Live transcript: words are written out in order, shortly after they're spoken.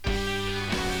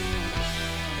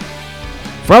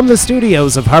From the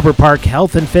studios of Harbor Park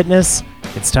Health and Fitness,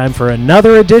 it's time for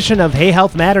another edition of Hey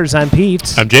Health Matters. I'm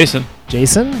Pete. I'm Jason.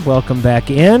 Jason, welcome back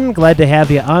in. Glad to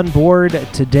have you on board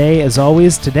today. As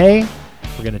always, today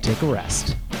we're going to take a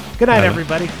rest. Good night,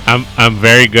 everybody. I'm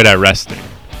very good at resting.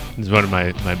 It's one of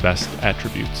my best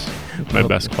attributes, my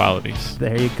best qualities.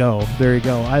 There you go. There you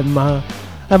go.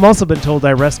 I've also been told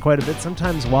I rest quite a bit,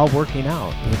 sometimes while working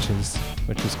out, which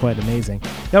is quite amazing.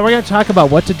 Now we're going to talk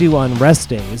about what to do on rest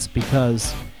days,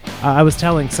 because I was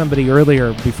telling somebody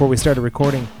earlier before we started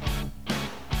recording,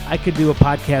 I could do a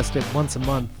podcast once a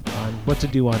month on what to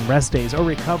do on rest days or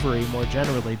recovery more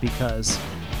generally, because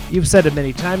you've said it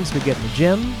many times, we get in the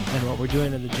gym, and what we're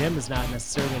doing in the gym is not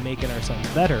necessarily making ourselves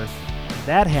better.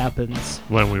 That happens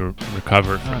when we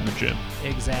recover from the gym.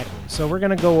 Exactly. So we're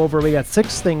going to go over, we got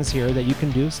 6 things here that you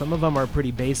can do. Some of them are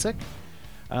pretty basic.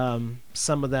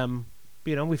 Some of them,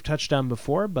 we've touched on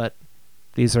before, but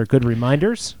these are good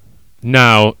reminders.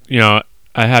 Now,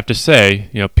 I have to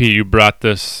say, Pete, you brought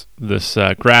this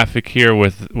graphic here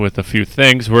with a few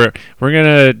things. We're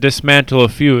gonna dismantle a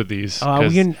few of these.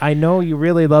 I know you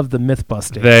really love the myth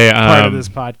busting part of this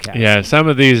podcast. Yeah, some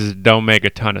of these don't make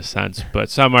a ton of sense, but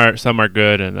some are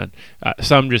good, and then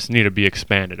some just need to be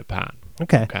expanded upon.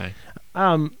 Okay.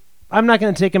 I'm not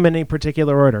going to take them in any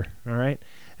particular order. All right,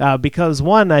 because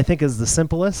one I think is the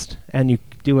simplest, and you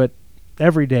do it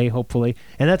every day, hopefully,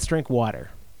 and that's drink water.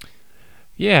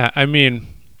 Yeah, I mean,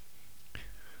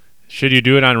 should you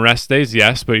do it on rest days?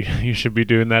 Yes, but you should be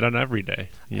doing that on every day,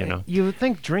 You would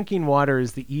think drinking water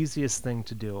is the easiest thing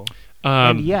to do.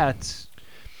 And yet,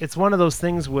 it's one of those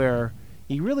things where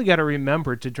you really got to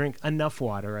remember to drink enough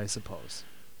water, I suppose.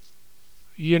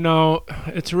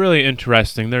 It's really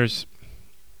interesting. There's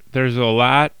a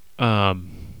lot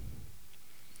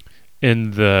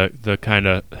in the kind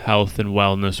of health and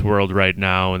wellness world right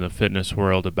now, in the fitness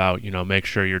world, about make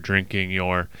sure you're drinking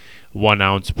your 1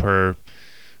 ounce per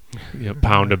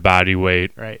pound of body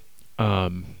weight. Right.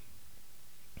 But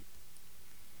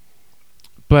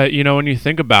when you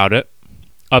think about it,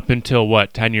 up until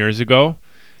 10 years ago,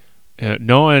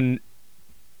 no one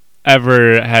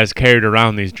ever has carried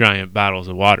around these giant bottles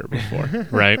of water before,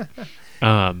 right?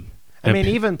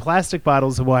 Even plastic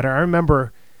bottles of water. I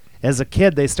remember as a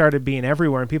kid, they started being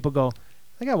everywhere, and people go,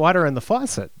 I got water in the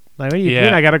faucet. Like, what do you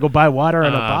mean I got to go buy water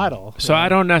in a bottle? So I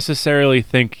don't necessarily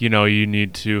think, you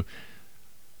need to,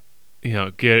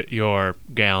 get your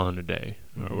gallon a day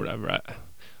or whatever.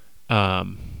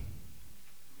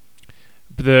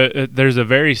 There's a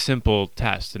very simple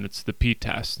test, and it's the P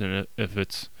test. And if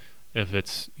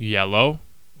it's yellow,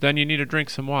 then you need to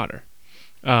drink some water.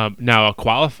 Now, I'll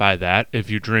qualify that if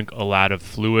you drink a lot of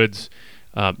fluids,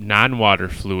 non-water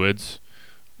fluids,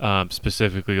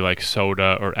 specifically like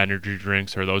soda or energy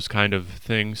drinks or those kind of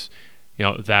things,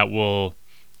 that will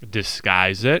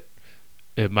disguise it.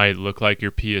 It might look like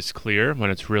your pee is clear when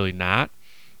it's really not.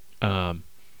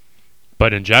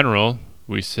 But in general,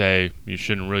 we say you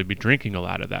shouldn't really be drinking a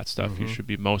lot of that stuff. Mm-hmm. You should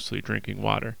be mostly drinking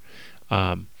water.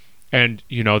 And,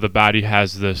 the body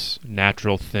has this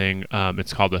natural thing.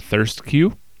 It's called a thirst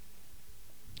cue.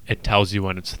 It tells you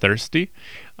when it's thirsty.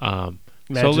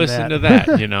 So listen to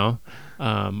that,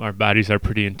 Our bodies are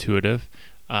pretty intuitive.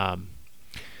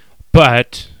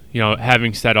 But,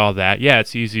 having said all that,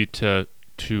 it's easy to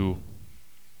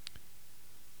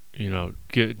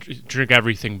drink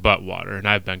everything but water, and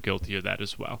I've been guilty of that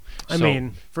as well.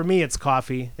 For me, it's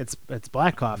coffee. It's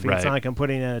black coffee. Right. It's not like I'm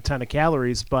putting in a ton of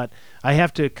calories, but I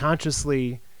have to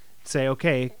consciously say,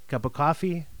 okay, cup of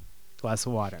coffee, glass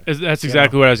of water. That's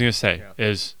exactly what I was going to say,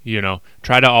 is,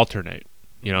 try to alternate.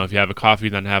 If you have a coffee,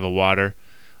 then have a water.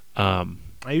 I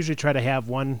usually try to have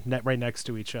one right next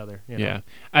to each other. Yeah.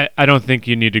 I don't think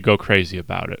you need to go crazy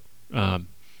about it.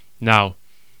 Now,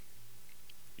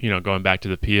 going back to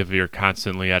the P, if you're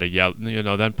constantly at a yell,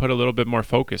 then put a little bit more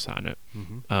focus on it.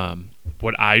 Mm-hmm.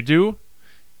 What I do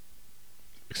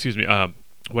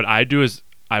is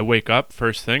I wake up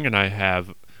first thing and I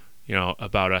have,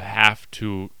 about a half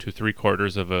to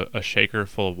 3/4 of a shaker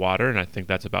full of water, and I think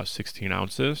that's about 16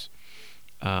 ounces.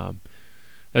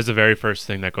 That's the very first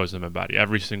thing that goes in my body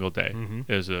every single day.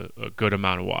 Mm-hmm. Is a good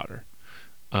amount of water,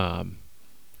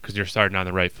 because you're starting on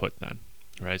the right foot then,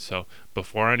 right? So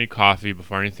before any coffee,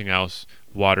 before anything else,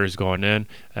 water is going in,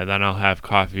 and then I'll have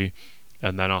coffee,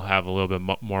 and then I'll have a little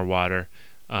bit more water.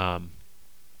 I'll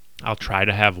try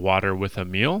to have water with a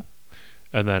meal,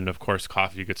 and then of course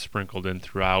coffee gets sprinkled in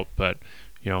throughout. But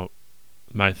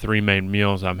my 3 main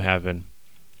meals, I'm having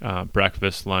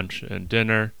breakfast, lunch, and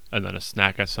dinner, and then a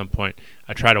snack at some point.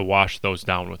 I try to wash those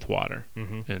down with water,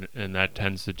 mm-hmm. and that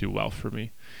tends to do well for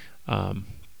me.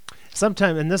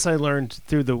 sometimes, and this I learned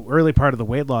through the early part of the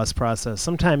weight loss process,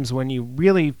 sometimes when you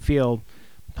really feel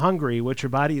hungry, what your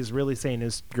body is really saying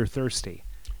is you're thirsty.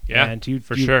 Yeah, and you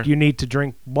sure. You need to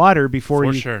drink water before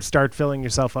For you sure. start filling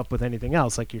yourself up with anything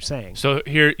else, like you're saying. So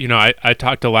here, I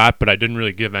talked a lot, but I didn't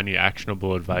really give any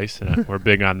actionable advice, and we're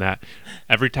big on that.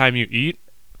 Every time you eat,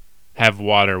 have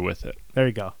water with it. There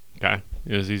you go. Okay,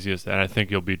 as easy as that. I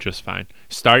think you'll be just fine.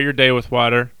 Start your day with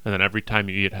water, and then every time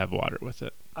you eat, have water with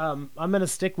it. I'm going to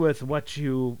stick with what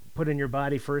you put in your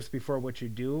body first before what you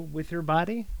do with your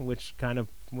body, which kind of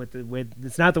with the way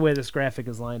it's not the way this graphic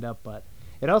is lined up, but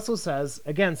it also says,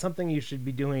 again, something you should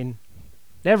be doing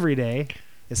every day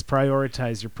is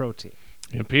prioritize your protein.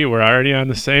 And P, we're already on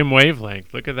the same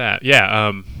wavelength. Look at that.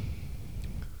 Yeah.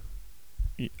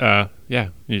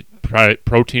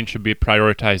 Protein should be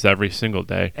prioritized every single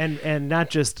day. And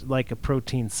not just like a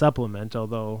protein supplement,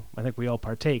 although I think we all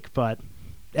partake, but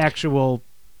actual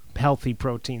healthy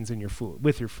proteins in your food,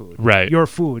 with your food. Right. Your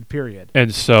food, period.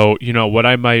 And so, what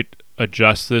I might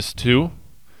adjust this to,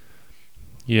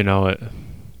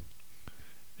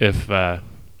 if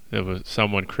it was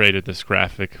someone created this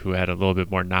graphic who had a little bit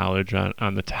more knowledge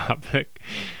on the topic,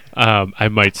 I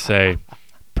might say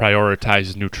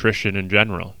prioritize nutrition in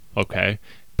general, okay?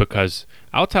 Because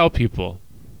I'll tell people,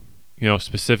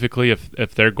 specifically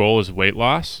if their goal is weight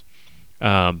loss,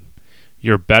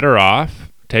 you're better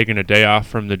off taking a day off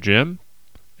from the gym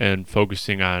and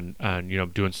focusing on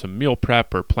doing some meal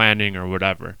prep or planning or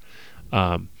whatever.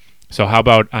 So how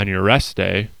about on your rest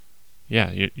day?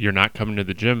 Yeah, you're not coming to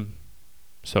the gym,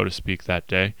 so to speak, that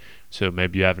day. So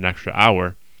maybe you have an extra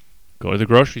hour. Go to the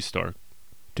grocery store.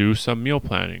 Do some meal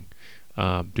planning.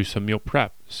 Do some meal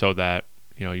prep so that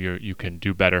you can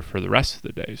do better for the rest of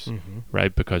the days,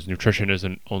 right? Because nutrition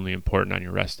isn't only important on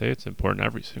your rest day; it's important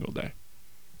every single day.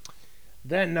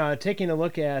 Then taking a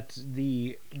look at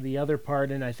the other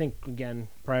part, and I think again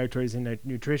prioritizing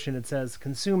nutrition, it says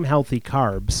consume healthy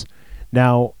carbs.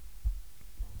 Now,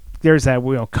 there's that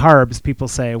carbs. People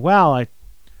say, well,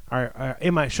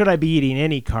 should I be eating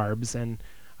any carbs? And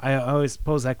I always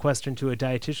pose that question to a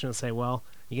dietitian and say, well,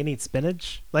 you gonna eat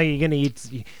spinach? Like you're gonna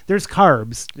eat? There's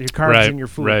carbs. There's carbs right, in your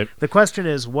food. Right. The question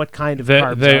is, what kind of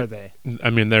carbs are they?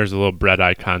 I mean, there's a little bread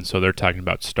icon, so they're talking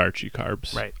about starchy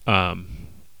carbs. Right.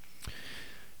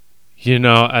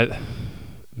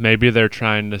 Maybe they're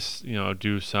trying to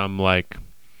do some like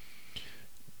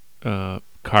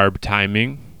carb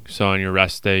timing. So on your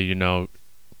rest day,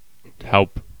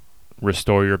 help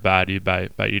restore your body by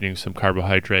eating some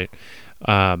carbohydrate.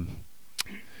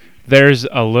 There's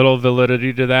a little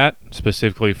validity to that,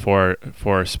 specifically for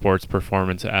a sports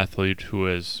performance athlete who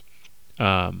is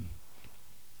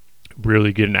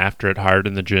really getting after it hard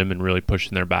in the gym and really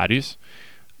pushing their bodies.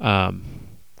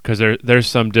 Because there's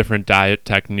some different diet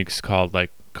techniques called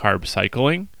like carb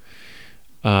cycling.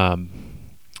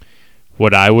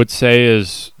 What I would say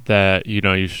is that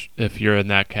if you're in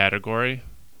that category,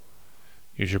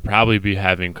 you should probably be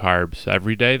having carbs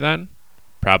every day then,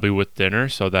 probably with dinner,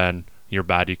 so then your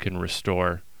body can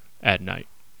restore at night.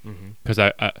 Because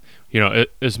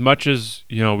as much as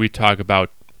we talk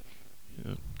about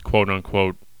quote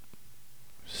unquote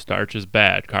starch is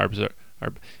bad,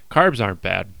 carbs aren't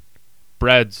bad.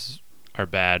 Breads are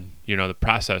bad. The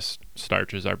processed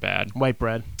starches are bad. White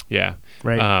bread. Yeah.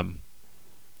 Right.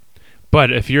 But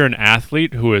if you're an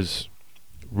athlete who is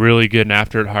really getting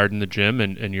after it hard in the gym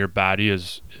and your body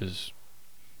is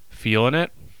feeling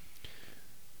it,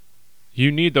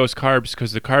 you need those carbs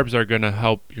because the carbs are going to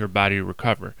help your body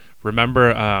recover.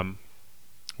 Remember,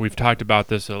 we've talked about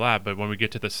this a lot, but when we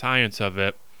get to the science of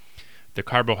it, the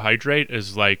carbohydrate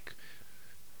is like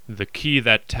the key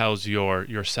that tells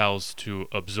your cells to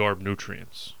absorb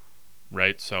nutrients,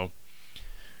 right? So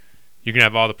you can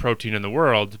have all the protein in the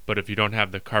world, but if you don't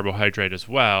have the carbohydrate as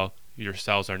well, your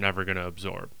cells are never going to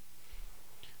absorb.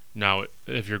 Now,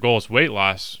 if your goal is weight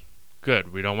loss,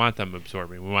 good. We don't want them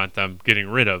absorbing. We want them getting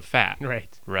rid of fat.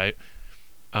 Right?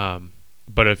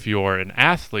 But if you're an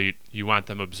athlete, you want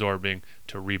them absorbing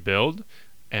to rebuild,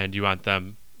 and you want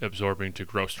them absorbing to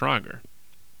grow stronger.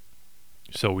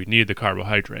 So we need the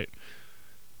carbohydrate.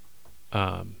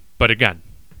 But again,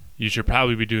 you should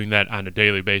probably be doing that on a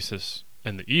daily basis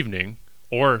in the evening,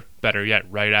 or better yet,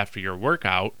 right after your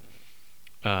workout.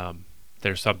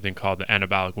 There's something called the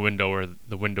anabolic window, or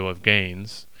the window of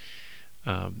gains,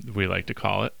 we like to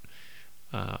call it.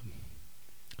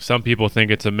 Some people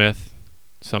think it's a myth,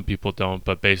 some people don't,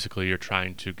 but basically you're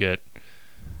trying to get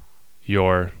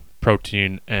your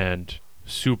protein and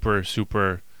super,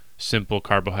 super simple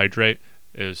carbohydrate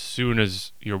as soon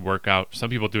as your workout. Some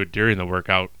people do it during the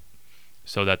workout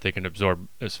so that they can absorb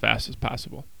as fast as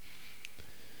possible.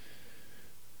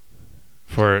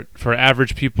 For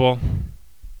average people,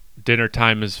 dinner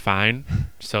time is fine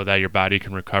so that your body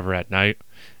can recover at night.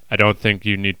 I don't think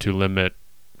you need to limit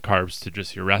carbs to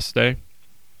just your rest day.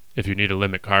 If you need to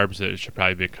limit carbs, it should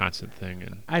probably be a constant thing.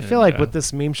 And I feel like what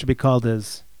this meme should be called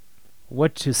is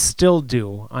what to still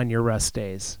do on your rest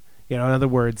days. In other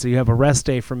words, you have a rest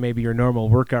day from maybe your normal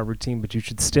workout routine, but you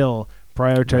should still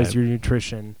prioritize your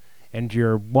nutrition and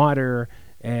your water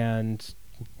and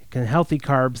healthy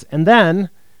carbs. And then,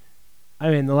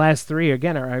 the last three,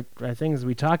 again, are things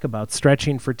we talk about,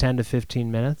 stretching for 10 to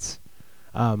 15 minutes.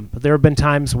 But there have been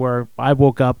times where I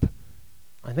woke up,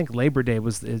 I think Labor Day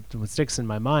was what sticks in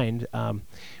my mind,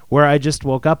 where I just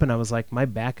woke up and I was like, my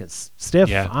back is stiff.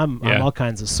 Yeah. I'm all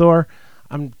kinds of sore.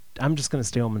 I'm just going to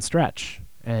stay home and stretch.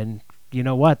 And you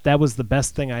know what? That was the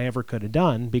best thing I ever could have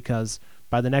done, because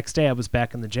by the next day I was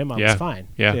back in the gym. I was fine.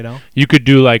 Yeah. You could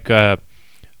do like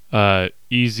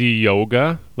easy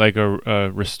yoga, like a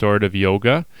restorative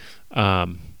yoga.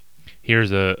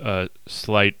 Here's a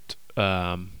slight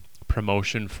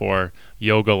promotion for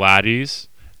Yoga Lattes.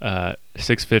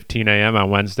 6:15 a.m. on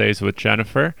Wednesdays with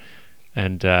Jennifer,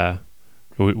 and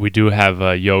we do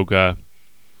have yoga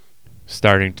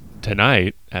starting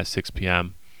tonight at 6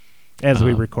 p.m. As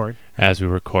we record.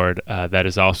 That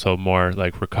is also more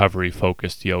like recovery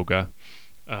focused yoga.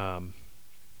 So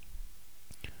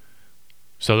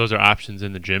those are options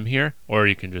in the gym here, or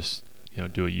you can just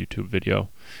do a YouTube video,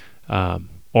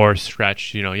 or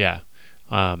stretch. Giving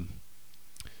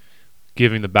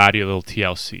the body a little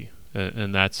TLC.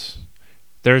 And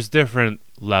there's different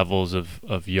levels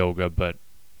of yoga, but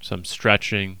some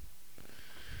stretching.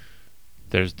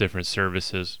 There's different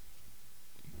services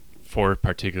for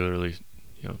particularly,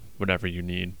 whatever you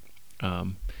need.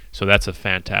 So that's a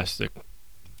fantastic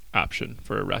option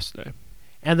for a rest day.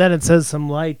 And then it says some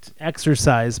light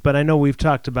exercise, but I know we've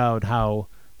talked about how,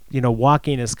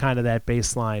 walking is kind of that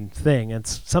baseline thing.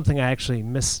 It's something I actually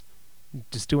miss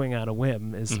just doing on a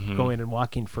whim, is going and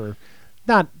walking for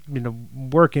not,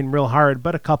 working real hard,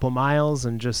 but a couple miles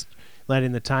and just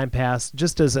letting the time pass,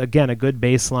 just as, again, a good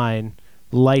baseline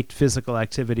light physical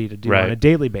activity to do on a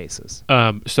daily basis.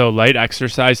 So light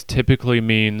exercise typically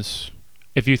means,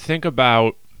 if you think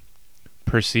about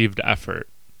perceived effort,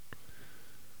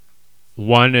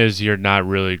 one is you're not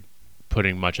really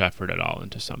putting much effort at all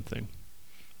into something.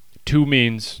 Two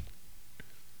means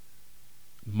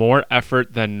more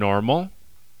effort than normal,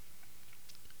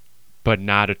 but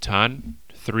not a ton.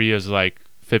 Three is like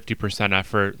 50%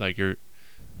 effort, like you're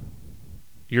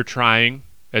trying.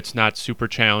 It's not super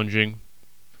challenging.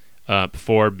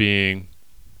 Four being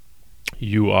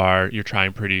you're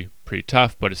trying pretty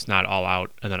tough, but it's not all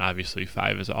out. And then obviously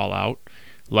 5 is all out.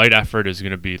 Light effort is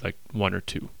going to be like 1 or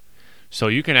 2. So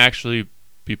you can actually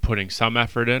be putting some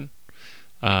effort in.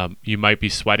 You might be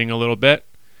sweating a little bit,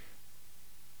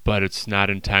 but it's not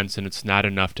intense and it's not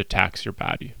enough to tax your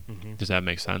body. Does that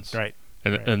make sense? Right.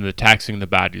 And the taxing the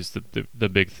body is the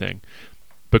big thing,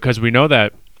 because we know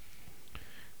that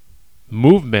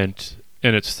movement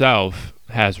in itself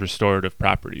has restorative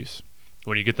properties.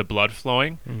 When you get the blood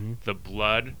flowing, the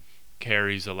blood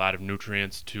carries a lot of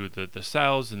nutrients to the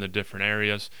cells in the different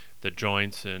areas, the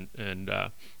joints and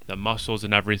the muscles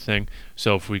and everything.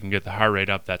 So if we can get the heart rate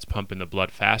up, that's pumping the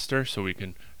blood faster, so we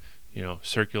can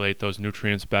circulate those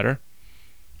nutrients better.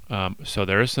 So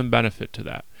there is some benefit to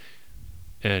that.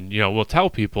 And, we'll tell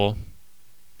people,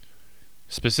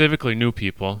 specifically new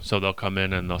people, so they'll come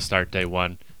in and they'll start day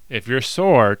one. If you're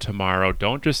sore tomorrow,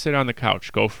 don't just sit on the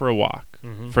couch. Go for a walk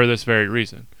for this very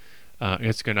reason.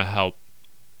 It's going to help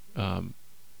kind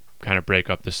of break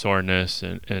up the soreness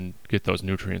and get those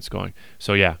nutrients going.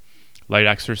 So, yeah, light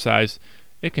exercise,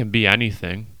 it can be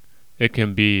anything. It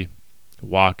can be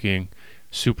walking,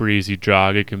 super easy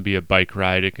jog. It can be a bike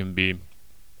ride. It can be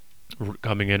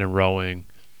coming in and rowing.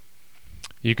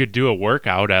 You could do a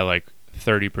workout at like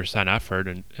 30% effort,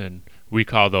 and we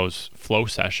call those flow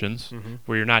sessions,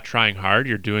 where you're not trying hard,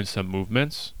 you're doing some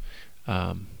movements.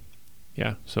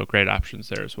 So great options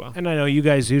there as well. And I know you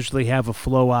guys usually have a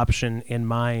flow option in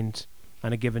mind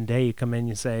on a given day. You come in,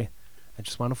 you say, I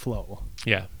just want to flow.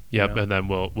 Yeah, yep, and then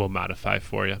we'll modify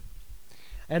for you.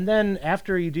 And then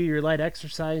after you do your light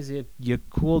exercise, you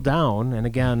cool down, and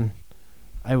again,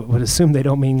 I would assume they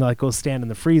don't mean like go stand in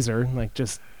the freezer, like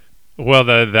just... Well,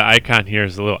 the icon here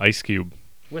is a little ice cube.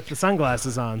 With the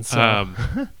sunglasses on, so...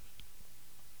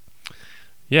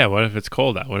 yeah, what if it's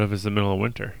cold out? What if it's the middle of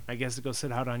winter? I guess to go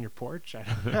sit out on your porch?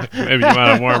 Maybe you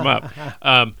want to warm up.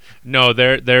 No,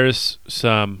 there's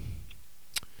some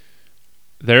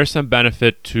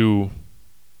benefit to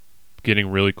getting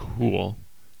really cool.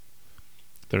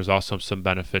 there's also some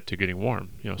benefit to getting warm.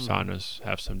 Saunas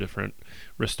have some different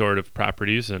restorative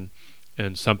properties, and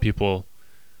some people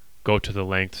go to the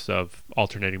lengths of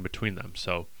alternating between them.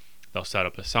 So they'll set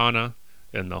up a sauna,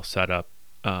 and they'll set up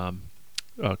a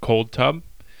cold tub,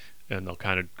 and they'll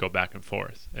kind of go back and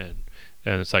forth, and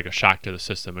it's like a shock to the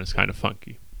system, and it's kind of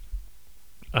funky.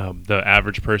 The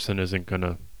average person isn't going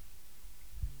to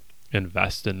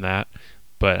invest in that,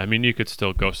 but I mean, you could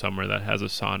still go somewhere that has a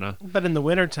sauna. But in the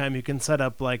wintertime, you can set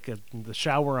up like the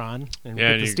shower on and Yeah,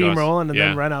 get and the you steam go- rolling and yeah.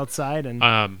 then run outside and go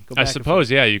I back and suppose,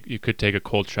 yeah, you could take a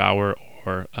cold shower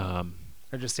or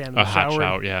or just stand in a the hot shower.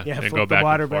 shower, yeah, and flip go the back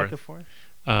water and forth. back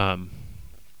and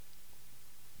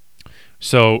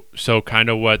forth. So kind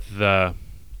of what the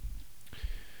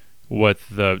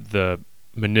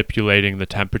manipulating the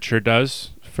temperature does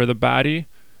for the body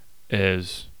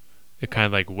is it kind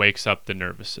of like wakes up the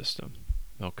nervous system.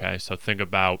 Okay, so think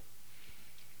about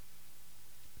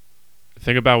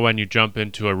when you jump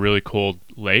into a really cold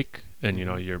lake and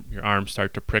your arms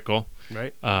start to prickle.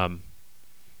 Right.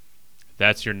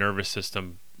 That's your nervous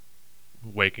system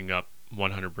waking up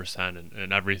 100%,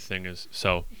 and everything is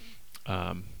so.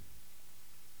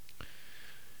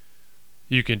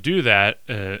 You can do that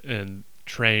and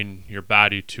train your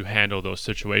body to handle those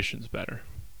situations better.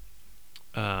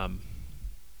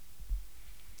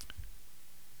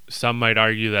 Some might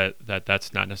argue that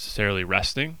that's not necessarily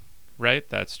resting, right?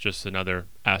 That's just another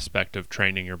aspect of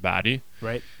training your body.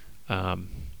 Right.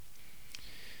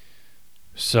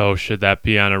 So should that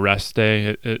be on a rest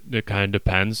day? It kind of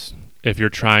depends. If you're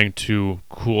trying to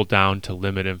cool down to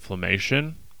limit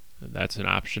inflammation, that's an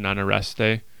option on a rest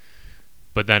day.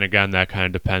 But then again, that kind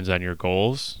of depends on your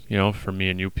goals. For me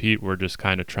and you, Pete, we're just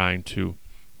kind of trying to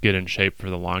get in shape for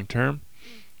the long term.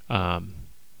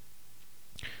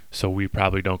 So we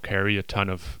probably don't carry a ton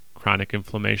of chronic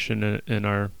inflammation in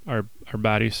our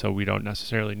body, so we don't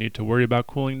necessarily need to worry about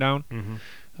cooling down.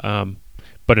 Mm-hmm.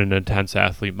 But an intense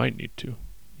athlete might need to,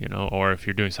 or if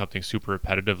you're doing something super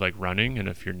repetitive like running, and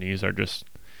if your knees are just,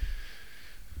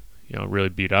 really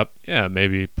beat up, yeah,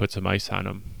 maybe put some ice on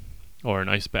them, or an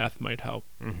ice bath might help.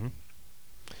 Mm-hmm.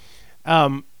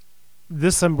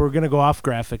 We're going to go off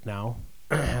graphic now.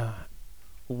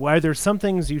 Why are there some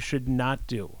things you should not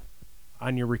do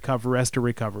on your rest or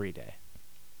recovery day?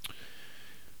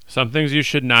 Some things you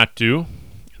should not do,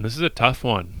 and this is a tough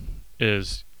one,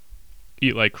 is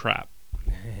eat like crap.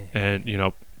 And,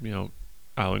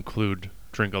 I'll include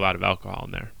drink a lot of alcohol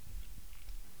in there.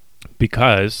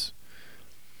 Because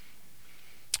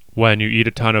when you eat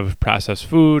a ton of processed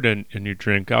food and you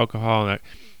drink alcohol,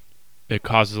 it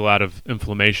causes a lot of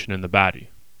inflammation in the body.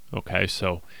 Okay,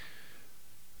 so,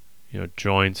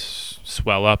 joints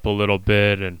swell up a little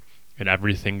bit and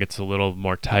everything gets a little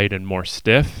more tight and more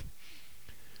stiff.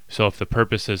 So if the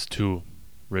purpose is to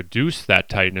reduce that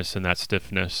tightness and that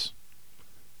stiffness,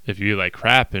 if you eat like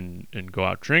crap and go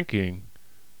out drinking,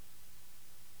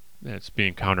 it's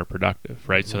being counterproductive,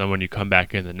 right? Mm-hmm. So then when you come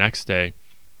back in the next day,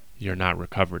 you're not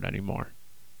recovered anymore.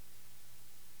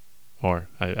 Or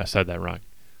I said that wrong.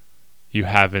 You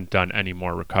haven't done any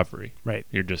more recovery. Right.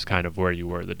 You're just kind of where you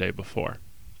were the day before.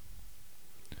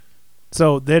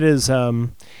 So that is,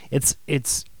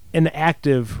 it's an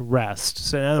active rest.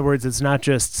 So in other words, it's not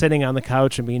just sitting on the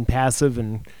couch and being passive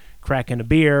and cracking a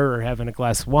beer or having a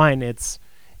glass of wine. It's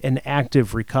an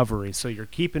active recovery. So you're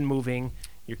keeping moving,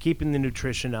 you're keeping the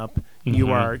nutrition up.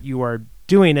 Mm-hmm. You are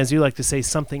doing, as you like to say,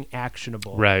 something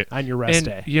actionable right on your rest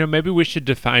day. Maybe we should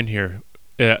define here.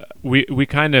 We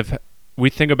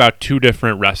think about two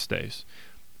different rest days: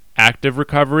 active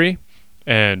recovery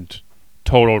and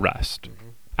total rest. Mm-hmm.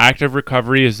 Active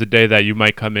recovery is the day that you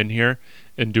might come in here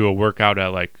and do a workout at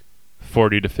like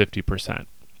 40 to 50%.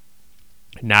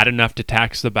 Not enough to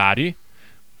tax the body,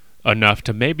 enough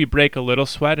to maybe break a little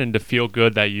sweat and to feel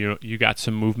good that you got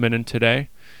some movement in today.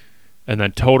 And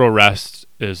then total rest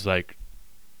is like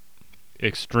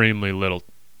extremely little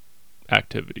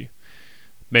activity.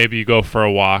 Maybe you go for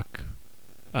a walk,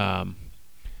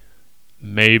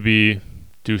 maybe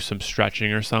do some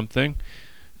stretching or something.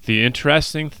 The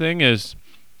interesting thing is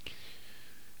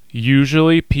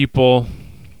usually people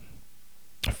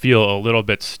feel a little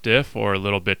bit stiff or a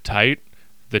little bit tight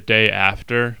the day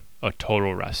after a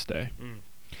total rest day.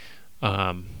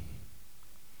 And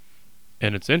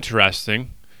it's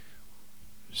interesting.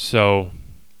 So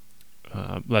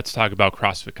let's talk about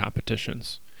CrossFit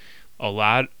competitions. A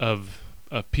lot of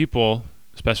people,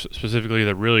 specifically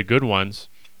the really good ones,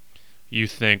 you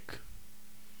think,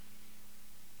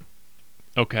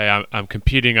 okay, I'm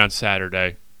competing on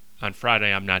Saturday. On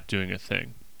Friday, I'm not doing a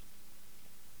thing.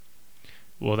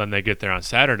 Well, then they get there on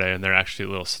Saturday and they're actually a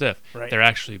little stiff. Right. They're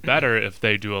actually better if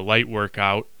they do a light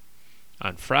workout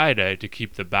on Friday to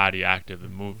keep the body active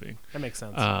and moving. That makes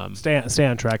sense. Stay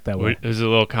on track that way. It's a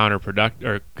little counterproductive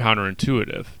or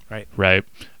counterintuitive. Right. Right.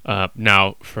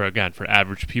 Now, for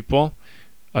average people,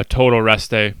 a total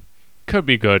rest day could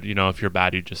be good, if your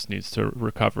body just needs to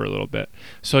recover a little bit.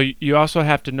 So you also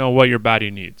have to know what your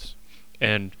body needs.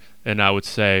 And I would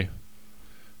say,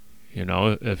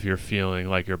 if you're feeling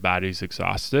like your body's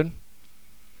exhausted,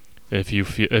 if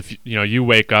you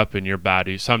wake up and your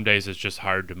body, some days it's just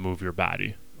hard to move your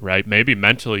body, right? Maybe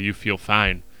mentally you feel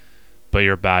fine, but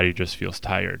your body just feels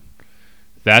tired.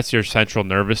 That's your central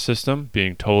nervous system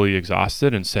being totally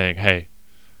exhausted and saying, hey,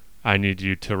 I need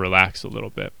you to relax a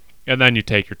little bit. And then you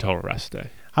take your total rest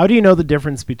day. How do you know the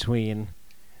difference between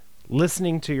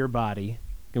listening to your body,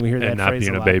 can we hear that and not phrase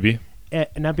being a a lot? baby?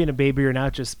 Not being a baby, or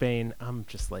not just saying, I'm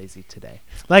just lazy today.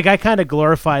 Like, I kind of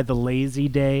glorify the lazy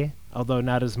day, although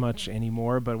not as much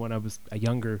anymore, but when I was a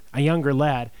younger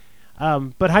lad.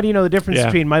 But how do you know the difference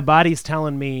between my body's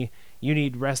telling me you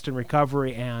need rest and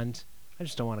recovery and I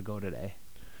just don't want to go today?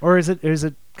 Or is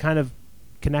it kind of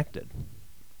connected?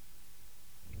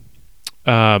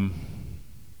 It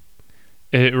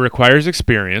requires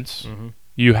experience. Mm-hmm.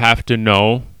 You have to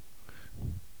know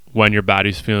when your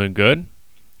body's feeling good,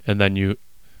 and then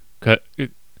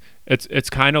it's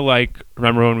kind of like,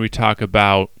 remember when we talk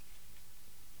about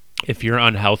if you're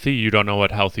unhealthy, you don't know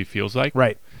what healthy feels like.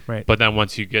 Right. But then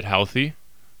once you get healthy,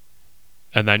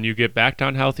 and then you get back to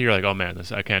unhealthy, you're like, oh man,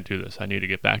 I can't do this. I need to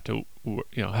get back to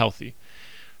healthy.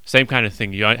 Same kind of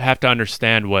thing. You have to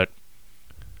understand what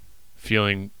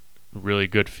feeling really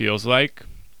good feels like,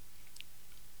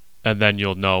 and then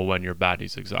you'll know when your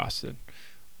body's exhausted.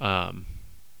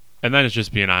 And then it's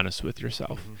just being honest with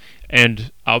yourself. Mm-hmm.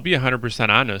 And I'll be 100%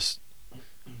 honest.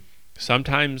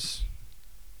 Sometimes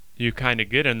you kind of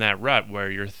get in that rut where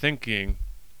you're thinking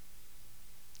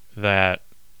that,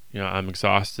 I'm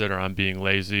exhausted, or I'm being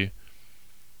lazy.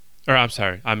 Or I'm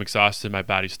sorry, I'm exhausted, my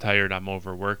body's tired, I'm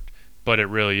overworked. But it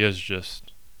really is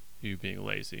just you being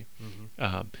lazy.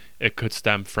 Mm-hmm. It could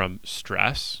stem from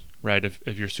stress, right?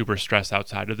 If you're super stressed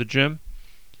outside of the gym,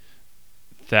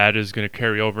 that is going to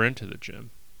carry over into the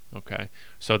gym. Okay,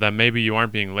 so then maybe you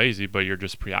aren't being lazy, but you're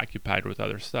just preoccupied with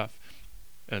other stuff,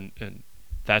 and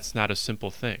that's not a simple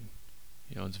thing.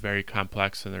 It's very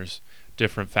complex, and there's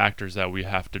different factors that we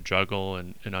have to juggle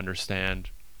and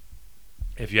understand.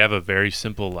 If you have a very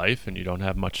simple life and you don't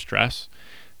have much stress,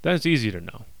 then it's easy to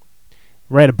know.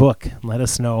 Write a book. Let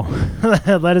us know.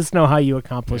 Let us know how you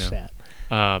accomplish that.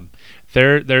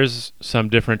 There's some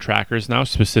different trackers now,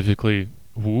 specifically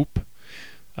Whoop.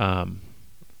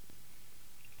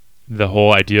 The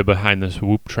whole idea behind this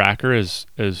Whoop tracker is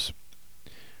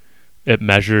it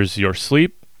measures your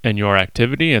sleep and your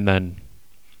activity, and then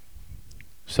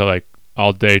so like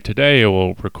all day today it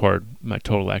will record my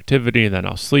total activity, and then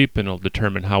I'll sleep and it'll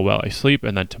determine how well I sleep,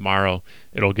 and then tomorrow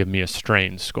it'll give me a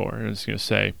strain score, and it's going to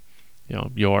say,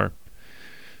 not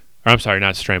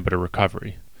strain, but a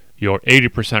recovery. You're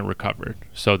 80% recovered,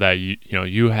 so that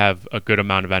you have a good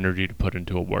amount of energy to put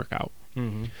into a workout.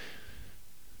 Mm-hmm.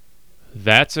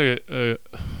 That's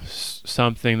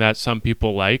something that some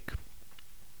people like.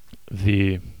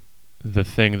 The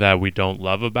thing that we don't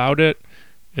love about it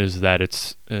is that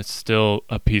it's still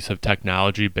a piece of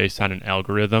technology based on an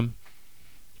algorithm,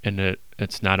 and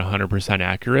it's not 100%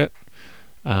 accurate.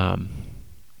 Because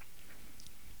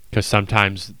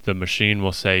sometimes the machine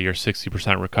will say you're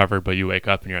 60% recovered, but you wake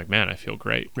up and you're like, man, I feel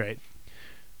great. Right.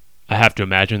 I have to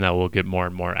imagine that will get more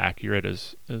and more accurate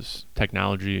as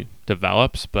technology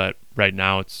develops, but right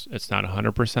now it's not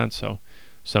 100%. So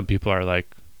some people are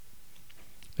like,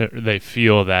 they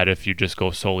feel that if you just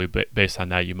go solely based on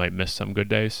that, you might miss some good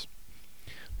days.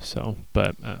 So,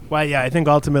 but well, yeah, I think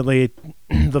ultimately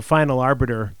the final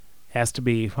arbiter has to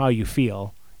be how you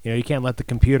feel. You can't let the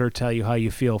computer tell you how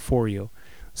you feel for you.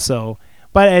 So,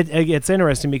 but it's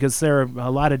interesting because there are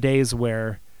a lot of days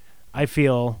where I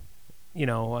feel,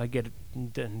 I get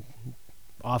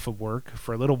off of work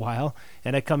for a little while,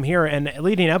 and I come here, and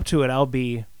leading up to it, I'll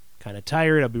be kind of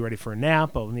tired. I'll be ready for a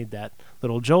nap. I'll need that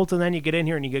little jolt, and then you get in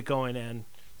here and you get going, and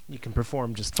you can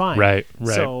perform just fine. Right.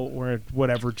 So, or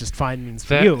whatever just fine means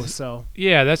for you. So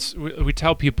yeah, we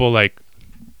tell people, like,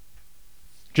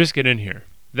 just get in here.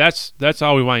 That's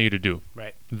all we want you to do.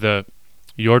 Right.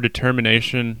 Your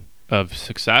determination of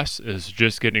success is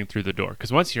just getting through the door.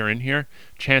 Because once you're in here,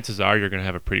 chances are you're going to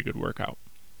have a pretty good workout.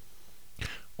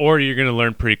 Or you're going to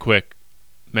learn pretty quick,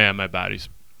 man, my body's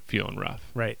feeling rough.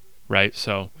 Right. Right?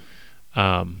 So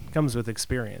comes with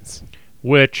experience.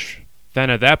 Which then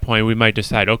at that point we might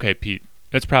decide, okay, Pete,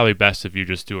 it's probably best if you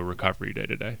just do a recovery day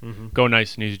today. Mm-hmm. Go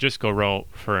nice and easy. Just go row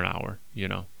for an hour,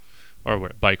 or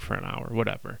bike for an hour,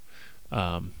 whatever.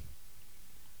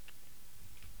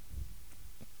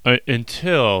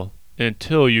 Until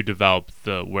you develop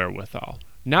the wherewithal.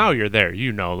 Now you're there.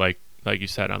 Like you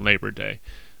said on Labor Day,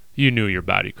 you knew your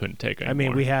body couldn't take it anymore. I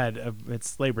mean, we had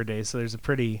it's Labor Day, so there's a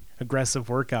pretty aggressive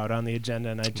workout on the agenda,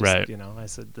 and I just I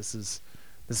said this is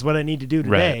what I need to do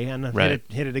today, and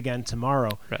hit it again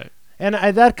tomorrow. Right. And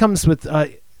that comes with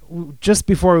just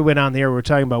before we went on the air, we were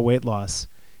talking about weight loss,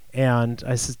 and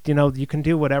I said, you can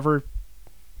do whatever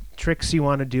tricks you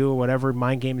want to do, or whatever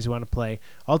mind games you want to play.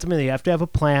 Ultimately, you have to have a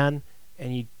plan,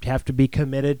 and you have to be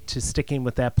committed to sticking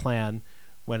with that plan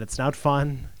when it's not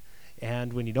fun,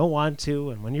 and when you don't want to,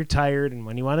 and when you're tired, and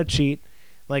when you want to cheat.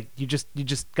 Like you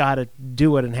just gotta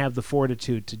do it and have the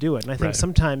fortitude to do it. And I think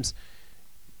sometimes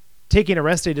taking a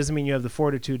rest day doesn't mean you have the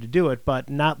fortitude to do it, but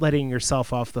not letting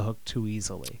yourself off the hook too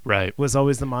easily. Right. Was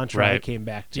always the mantra I came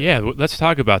back to. Yeah, let's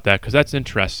talk about that, because that's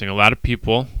interesting. A lot of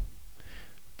people,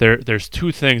 there's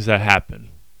two things that happen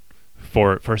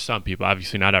for some people.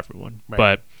 Obviously, not everyone,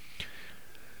 but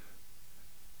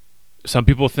some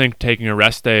people think taking a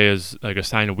rest day is like a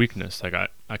sign of weakness. Like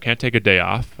I can't take a day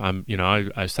off. I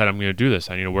said I'm going to do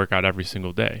this. I need to work out every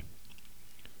single day.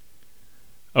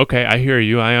 Okay, I hear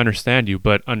you. I understand you,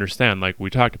 but understand, like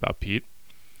we talked about, Pete,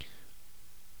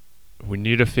 we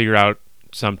need to figure out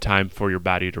some time for your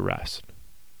body to rest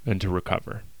and to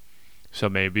recover. So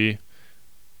maybe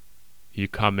you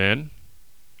come in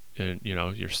and,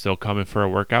 you're still coming for a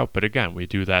workout, but again, we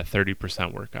do that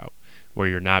 30% workout where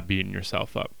you're not beating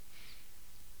yourself up.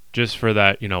 Just for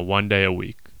that, 1 day a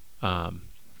week. Because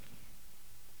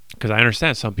I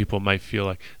understand some people might feel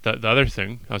like the other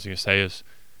thing I was going to say is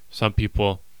some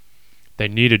people, they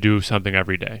need to do something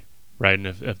every day, right? And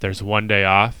if there's 1 day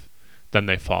off, then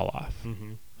they fall off.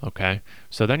 Mm-hmm. Okay?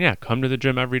 So then, come to the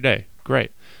gym every day.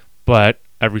 Great. But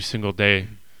every single day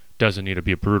doesn't need to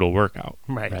be a brutal workout.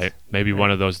 Right? Maybe one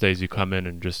of those days you come in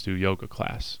and just do yoga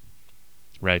class,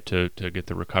 right? To get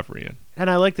the recovery in. And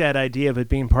I like that idea of it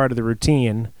being part of the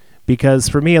routine. Because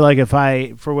for me, like if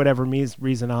I, for whatever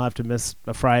reason, I'll have to miss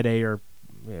a Friday or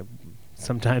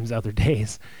sometimes other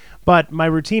days. But my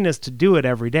routine is to do it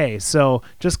every day. So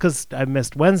just because I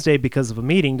missed Wednesday because of a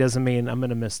meeting doesn't mean I'm going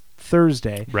to miss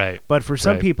Thursday. Right. But for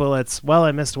some people, it's,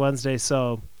 I missed Wednesday,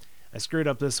 so I screwed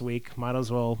up this week. Might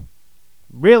as well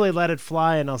really let it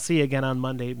fly, and I'll see you again on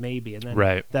Monday maybe. And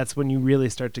then that's when you really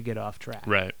start to get off track.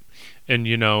 Right. And,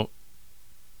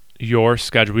 your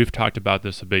schedule, we've talked about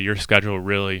this a bit, your schedule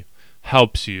really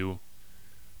helps you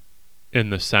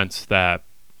in the sense that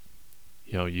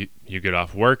you get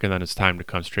off work and then it's time to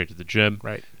come straight to the gym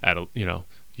at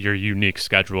your unique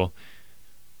schedule.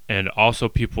 And also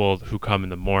people who come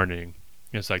in the morning,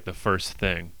 it's like the first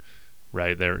thing,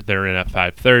 right? They're in at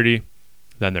 5:30,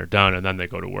 then they're done, and then they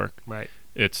go to work. Right.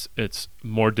 It's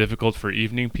more difficult for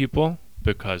evening people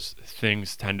because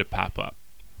things tend to pop up.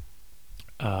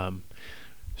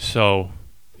 So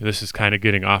this is kind of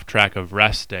getting off track of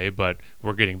rest day, but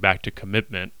we're getting back to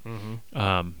commitment.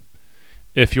 Mm-hmm.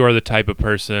 If you're the type of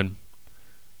person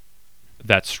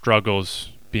that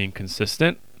struggles being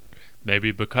consistent,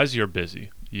 maybe because you're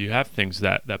busy, you have things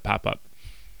that pop up.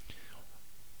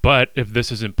 But if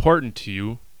this is important to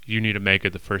you, you need to make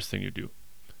it the first thing you do.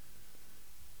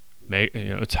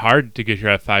 It's hard to get here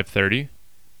at 5:30,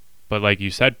 but like you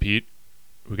said, Pete,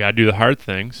 we got to do the hard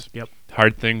things. Yep.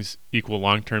 Hard things equal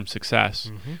long-term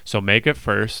success. Mm-hmm. So make it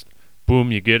first.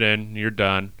 Boom, you get in, you're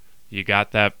done. You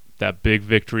got that big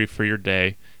victory for your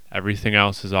day. Everything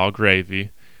else is all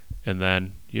gravy. And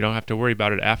then you don't have to worry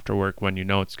about it after work when you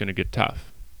know it's going to get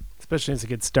tough. Especially as it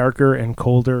gets darker and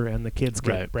colder and the kids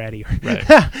get brattier.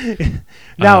 Right.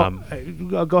 Now,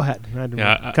 go ahead. I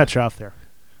didn't cut you off there.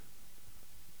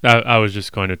 I was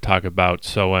just going to talk about,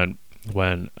 so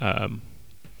when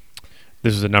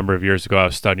this was a number of years ago, I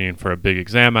was studying for a big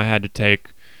exam I had to take,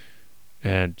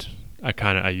 and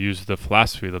I used the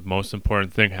philosophy the most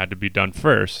important thing had to be done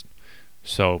first.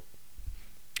 So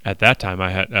at that time,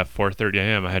 at 4:30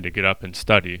 a.m., I had to get up and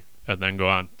study and then go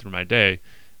on through my day,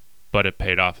 but it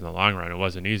paid off in the long run. It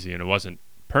wasn't easy and it wasn't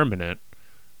permanent,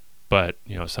 but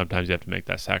sometimes you have to make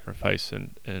that sacrifice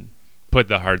and put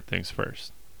the hard things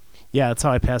first. Yeah, that's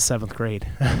how I passed 7th grade.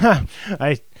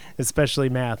 Especially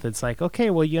math. It's like, okay,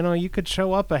 well, you could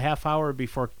show up a half hour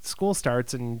before school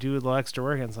starts and do a little extra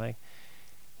work. And it's like,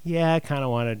 yeah, I kind of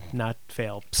want to not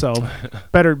fail. So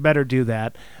better do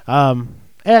that. And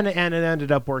it ended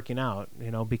up working out,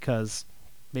 because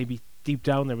maybe deep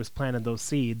down there was planted those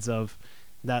seeds of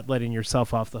not letting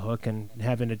yourself off the hook and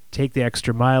having to take the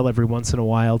extra mile every once in a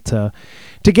while to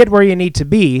get where you need to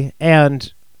be.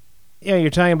 And you're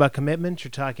talking about commitment.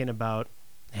 You're talking about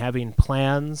having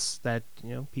plans that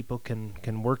people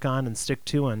can work on and stick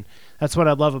to, and that's what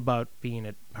I love about being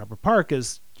at Harbor Park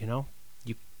is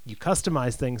you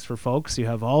customize things for folks. You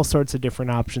have all sorts of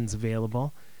different options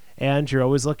available, and you're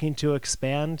always looking to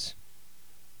expand.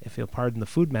 If you'll pardon the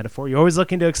food metaphor, you're always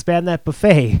looking to expand that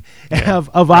buffet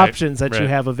of options that you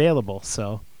have available.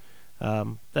 So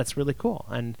that's really cool.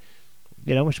 And,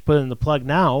 we should put in the plug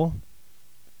now.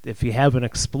 If you haven't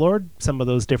explored some of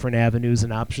those different avenues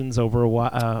and options over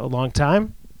a long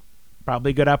time, probably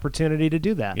a good opportunity to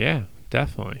do that. Yeah,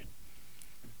 definitely.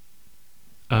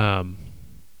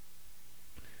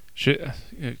 Should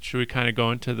we kind of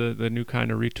go into the new kind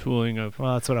of retooling of?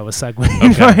 Well, that's what I was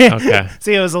segueing. Okay.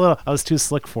 See, I was too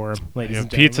slick for him, ladies and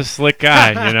gentlemen. Pete's a slick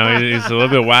guy. He's a little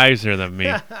bit wiser than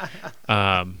me.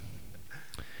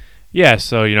 Yeah.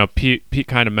 So Pete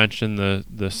kind of mentioned the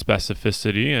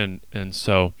specificity, and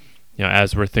so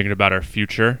as we're thinking about our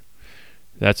future,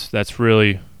 that's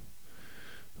really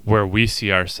where we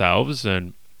see ourselves,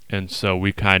 and so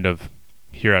we kind of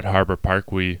here at Harbor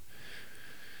Park we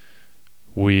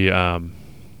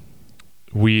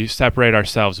separate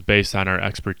ourselves based on our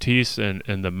expertise and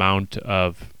the amount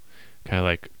of kind of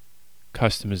like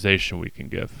customization we can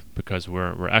give, because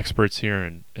we're experts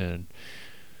here and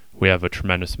we have a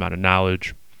tremendous amount of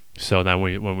knowledge. So then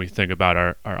when we think about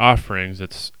our offerings,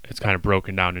 it's kind of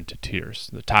broken down into tiers.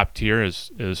 The top tier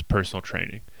is personal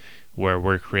training, where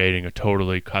we're creating a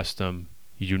totally custom,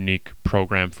 unique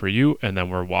program for you, and then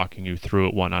we're walking you through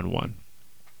it one-on-one.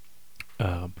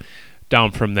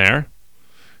 Down from there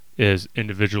is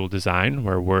individual design,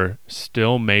 where we're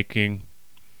still making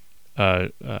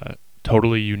a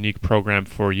totally unique program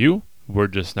for you. We're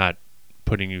just not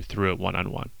putting you through it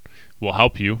one-on-one. We'll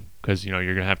help you because you're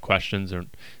going to have questions and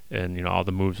all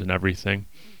the moves and everything.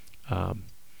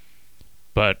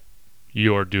 But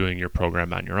you're doing your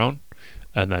program on your own.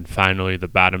 And then finally, the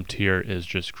bottom tier is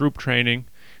just group training,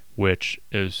 which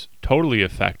is totally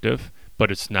effective,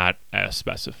 but it's not as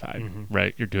specified,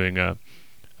 right? You're doing a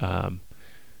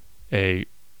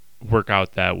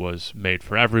workout that was made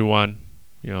for everyone,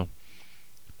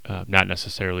 not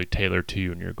necessarily tailored to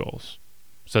you and your goals.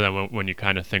 So then when you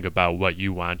kind of think about what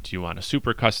you want, do you want a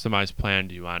super customized plan?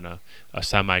 Do you want a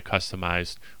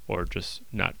semi-customized, or just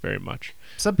not very much?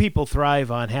 Some people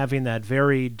thrive on having that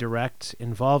very direct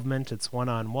involvement. It's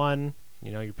one-on-one.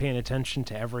 You're paying attention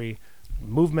to every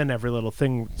movement, every little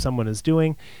thing someone is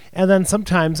doing. And then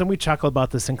sometimes, and we chuckle about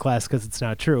this in class because it's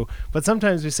not true, but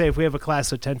sometimes we say if we have a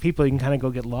class of 10 people, you can kind of go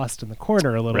get lost in the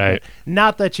corner a little bit.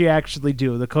 Not that you actually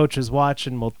do. The coaches watch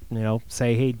and will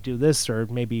say, hey, do this, or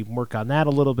maybe work on that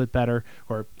a little bit better,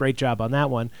 or great job on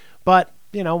that one. But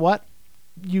you know what?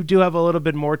 You do have a little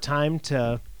bit more time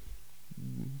to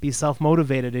be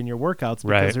self-motivated in your workouts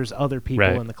because there's other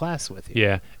people in the class with you.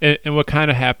 Yeah. And what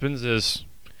kind of happens is,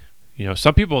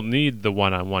 some people need the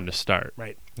one-on-one to start.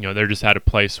 Right. They're just at a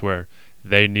place where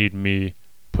they need me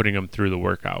putting them through the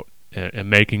workout and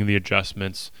making the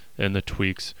adjustments and the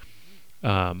tweaks.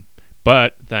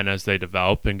 But then as they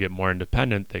develop and get more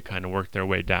independent, they kind of work their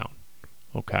way down.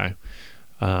 Okay.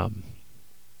 Some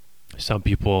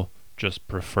people just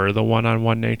prefer the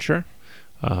one-on-one nature.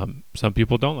 Some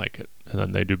people don't like it, and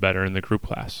then they do better in the group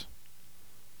class.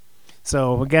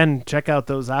 So again, check out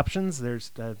those options.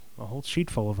 There's a whole sheet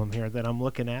full of them here that I'm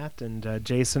looking at, and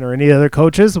Jason or any other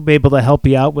coaches will be able to help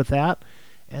you out with that,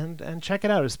 and check it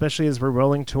out, especially as we're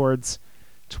rolling towards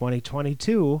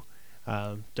 2022.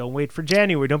 Don't wait for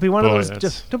January. Don't be one of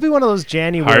those. Don't be one of those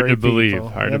January. Hard to people, believe.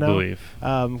 Hard to believe.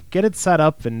 Get it set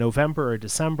up in November or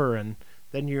December, and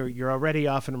then you're already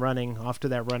off and running, off to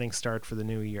that running start for the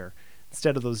new year.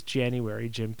 Instead of those January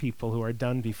gym people who are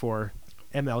done before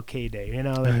MLK Day,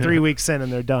 they're 3 weeks in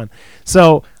and they're done.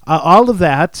 So all of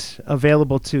that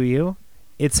available to you.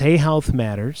 It's Hey Health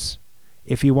Matters.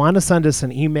 If you want to send us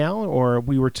an email, or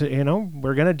we're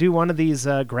going to do one of these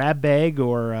grab bag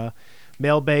or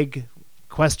mailbag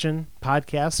question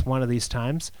podcasts one of these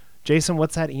times. Jason,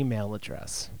 what's that email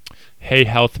address?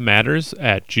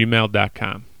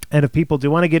 heyhealthmatters@gmail.com. And if people do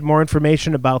want to get more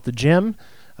information about the gym,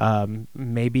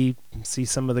 maybe see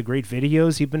some of the great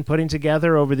videos you've been putting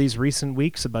together over these recent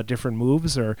weeks about different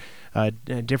moves or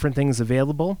different things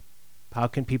available, how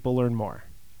can people learn more?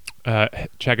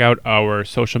 Check out our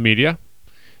social media.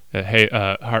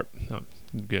 I'm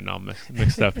getting all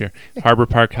mixed up here. Harbor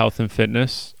Park Health and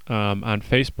Fitness on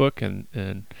Facebook and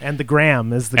the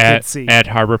gram is the kids see. At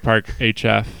Harbor Park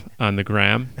HF on the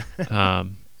gram.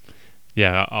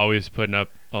 Always putting up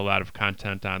a lot of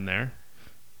content on there.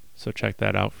 So check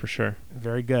that out for sure.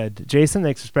 Very good. Jason,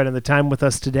 thanks for spending the time with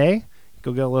us today.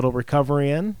 Go get a little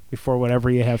recovery in before whatever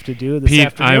you have to do this Pete,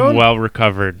 afternoon. I'm well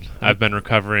recovered. I've been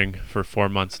recovering for 4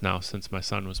 months now since my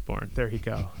son was born. There you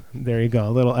go. There you go.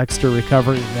 A little extra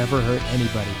recovery never hurt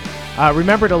anybody.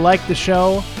 Remember to like the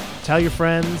show, tell your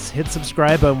friends, hit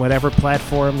subscribe on whatever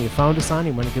platform you found us on.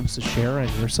 You want to give us a share on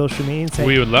your social media and say,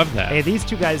 We would love that. hey, these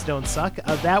two guys don't suck.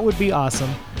 That would be awesome.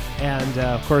 And,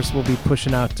 of course, we'll be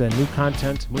pushing out new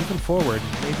content moving forward.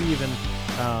 Maybe even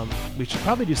we should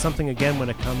probably do something again when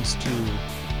it comes to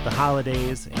the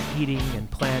holidays and eating and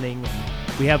planning.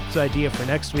 And we have the idea for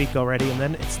next week already, and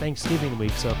then it's Thanksgiving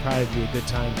week, so it'll probably be a good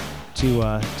time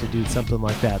to do something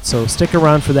like that. So stick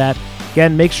around for that.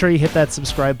 Again, make sure you hit that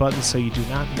subscribe button so you do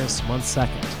not miss 1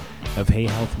 second of Hey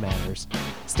Health Matters.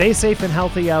 Stay safe and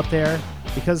healthy out there,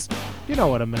 because you know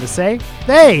what I'm going to say.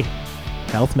 Hey,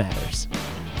 health matters.